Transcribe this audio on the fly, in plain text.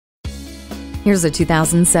Here's a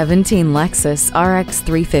 2017 Lexus RX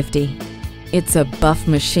 350. It's a buff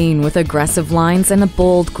machine with aggressive lines and a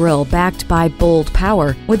bold grille backed by bold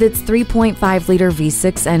power with its 3.5-liter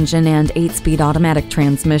V6 engine and 8-speed automatic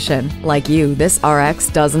transmission. Like you, this RX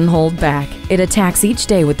doesn't hold back. It attacks each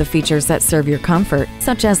day with the features that serve your comfort,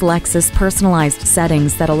 such as Lexus personalized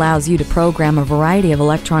settings that allows you to program a variety of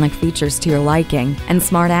electronic features to your liking, and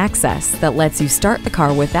Smart Access that lets you start the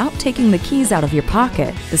car without taking the keys out of your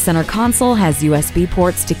pocket. The center console has USB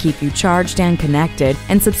ports to keep you charged and connected,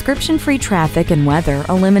 and subscription-free traffic and weather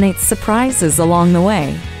eliminates surprises along the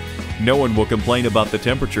way. No one will complain about the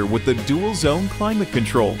temperature with the dual-zone climate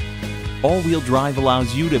control. All-wheel drive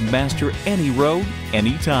allows you to master any road,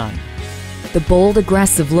 anytime. The bold,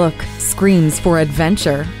 aggressive look screams for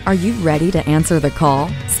adventure. Are you ready to answer the call?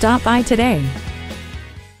 Stop by today.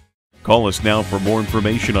 Call us now for more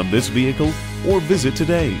information on this vehicle or visit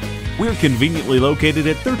today. We're conveniently located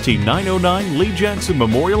at 13909 Lee Jackson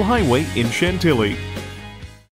Memorial Highway in Chantilly.